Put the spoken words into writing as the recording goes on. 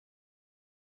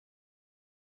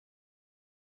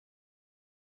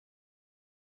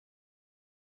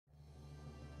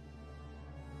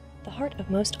part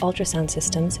of most ultrasound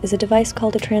systems is a device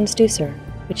called a transducer,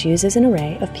 which uses an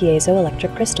array of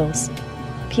piezoelectric crystals.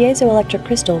 Piezoelectric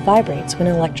crystal vibrates when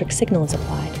an electric signal is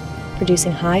applied,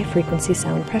 producing high-frequency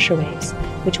sound pressure waves,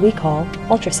 which we call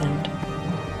ultrasound.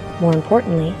 More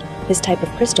importantly, this type of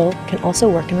crystal can also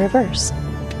work in reverse.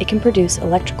 It can produce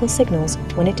electrical signals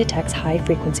when it detects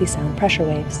high-frequency sound pressure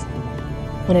waves.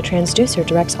 When a transducer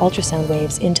directs ultrasound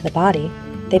waves into the body,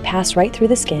 they pass right through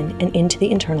the skin and into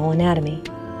the internal anatomy.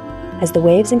 As the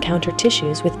waves encounter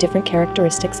tissues with different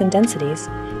characteristics and densities,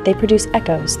 they produce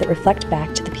echoes that reflect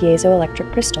back to the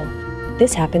piezoelectric crystal.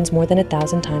 This happens more than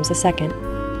 1,000 times a second.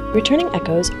 Returning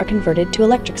echoes are converted to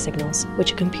electric signals,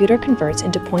 which a computer converts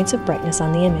into points of brightness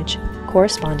on the image,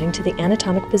 corresponding to the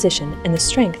anatomic position and the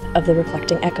strength of the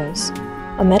reflecting echoes.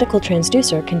 A medical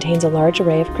transducer contains a large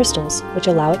array of crystals, which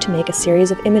allow it to make a series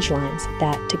of image lines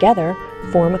that, together,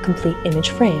 form a complete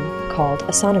image frame, called a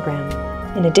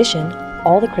sonogram. In addition,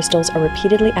 all the crystals are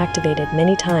repeatedly activated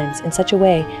many times in such a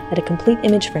way that a complete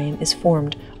image frame is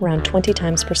formed around 20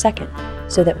 times per second,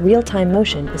 so that real-time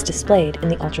motion is displayed in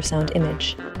the ultrasound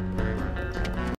image.